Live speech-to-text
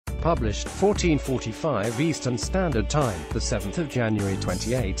published 14:45 Eastern Standard Time, the 7th of January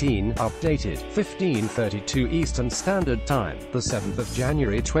 2018, updated 15:32 Eastern Standard Time, the 7th of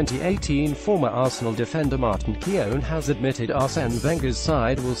January 2018. Former Arsenal defender Martin Keown has admitted Arsene Wenger's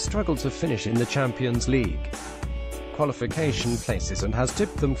side will struggle to finish in the Champions League qualification places and has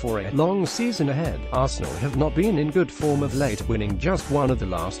tipped them for a long season ahead. Arsenal have not been in good form of late, winning just one of the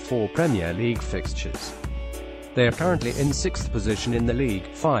last 4 Premier League fixtures. They are currently in 6th position in the league,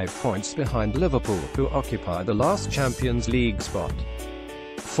 5 points behind Liverpool, who occupy the last Champions League spot.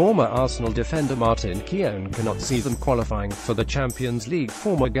 Former Arsenal defender Martin Keown cannot see them qualifying for the Champions League.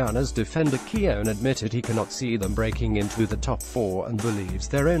 Former Gunners defender Keown admitted he cannot see them breaking into the top 4 and believes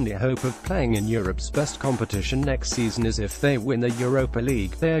their only hope of playing in Europe's best competition next season is if they win the Europa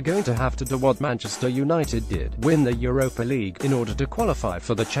League. They are going to have to do what Manchester United did, win the Europa League, in order to qualify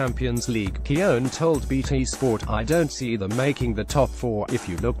for the Champions League. Keown told BT Sport, "I don't see them making the top 4. If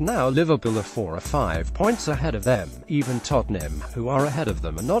you look now, Liverpool are 4 or 5 points ahead of them. Even Tottenham, who are ahead of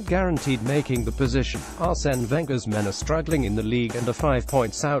them, not guaranteed making the position. Arsene Wenger's men are struggling in the league and are 5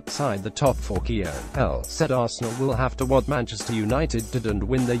 points outside the top 4. Keown said Arsenal will have to what Manchester United did and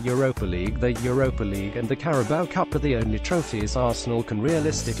win the Europa League. The Europa League and the Carabao Cup are the only trophies Arsenal can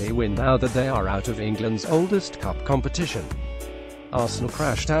realistically win now that they are out of England's oldest cup competition. Arsenal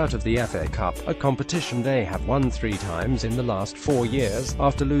crashed out of the FA Cup, a competition they have won 3 times in the last 4 years,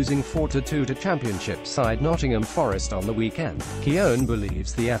 after losing 4-2 to Championship side Nottingham Forest on the weekend. Keown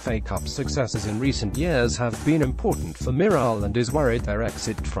believes the FA Cup successes in recent years have been important for Millwall and is worried their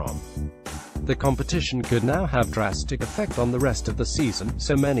exit from the competition could now have drastic effect on the rest of the season.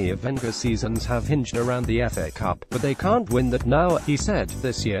 So many of Wenger's seasons have hinged around the FA Cup, but they can't win that now, he said.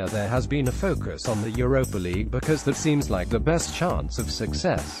 This year there has been a focus on the Europa League because that seems like the best chance of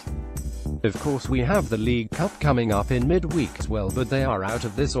success. Of course we have the League Cup coming up in midweek as well, but they are out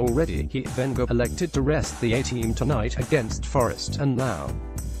of this already. Wenger elected to rest the A-team tonight against Forest, and now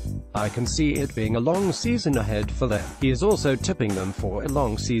I can see it being a long season ahead for them. He is also tipping them for a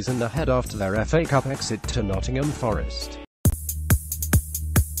long season ahead after their FA Cup exit to Nottingham Forest.